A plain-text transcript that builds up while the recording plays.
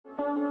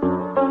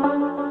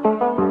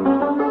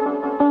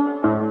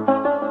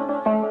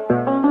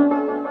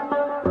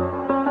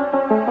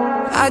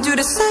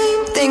the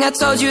same thing I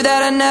told you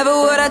that I never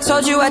would. I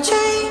told you I'd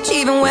change,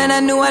 even when I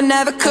knew I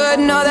never could.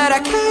 Know that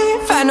I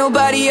can't find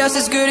nobody else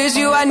as good as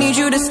you. I need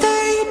you to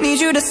stay, need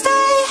you to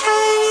stay.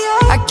 Hey,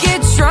 I get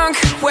drunk,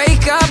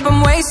 wake up, I'm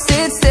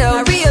wasted still.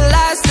 I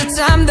realize the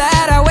time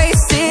that I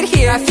wasted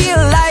here. I feel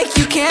like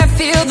you can't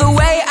feel the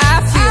way I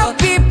feel. I'll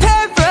be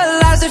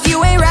paralyzed if you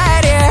ain't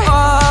right here.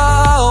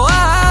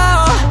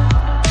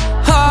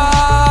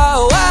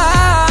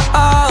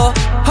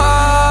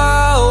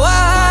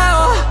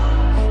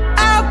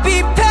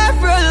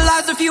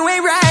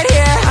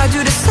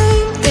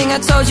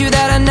 I told you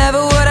that I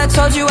never would. I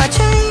told you I'd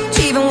change,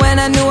 even when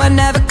I knew I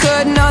never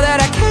could. Know that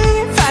I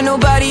can't find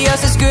nobody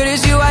else as good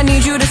as you. I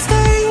need you to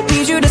stay,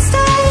 need you to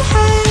stay.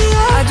 Hey,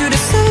 I do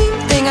the same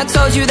thing. I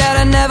told you that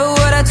I never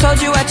would. I told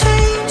you I'd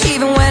change,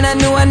 even when I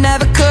knew I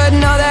never could.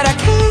 Know that I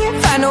can't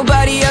find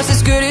nobody else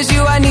as good as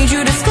you. I need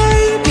you to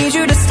stay, need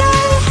you to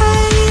stay.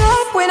 Hey,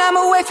 when I'm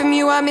away from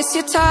you, I miss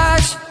your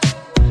touch.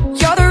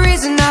 You're the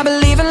reason I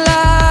believe in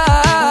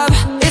love.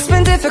 It's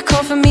been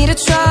difficult for me to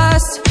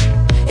trust,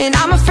 and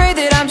I'm afraid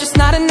that I'm just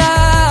not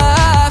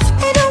enough.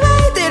 Ain't no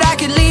way that I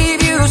could leave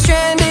you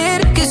stranded,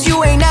 'cause you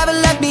ain't never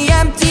left me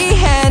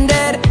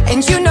empty-handed. And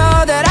you know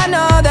that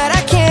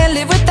I can't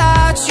live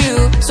without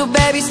you. So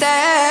baby,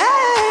 stay.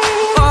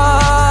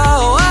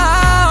 Oh, oh,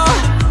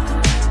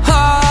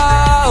 oh,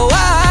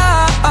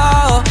 oh,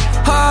 oh,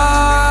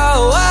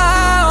 oh,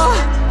 oh.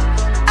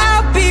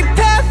 I'll be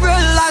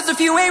paralyzed if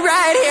you ain't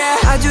right here.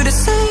 I do the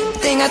same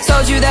thing. I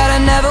told you that I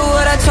never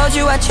would. I told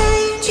you I'd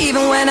change,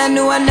 even when I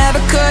knew I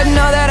never could.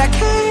 Know that I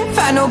can't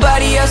find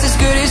nobody else as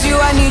good as you.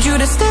 I need you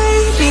to stay,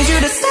 need you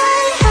to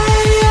stay.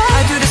 Hey,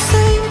 I do the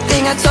same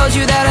thing. I told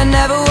you that I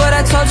never would.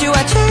 I told you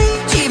I'd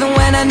change, even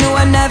when I knew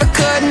I never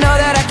could. Know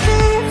that I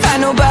can't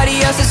find nobody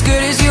else as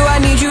good as you. I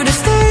need you to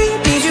stay,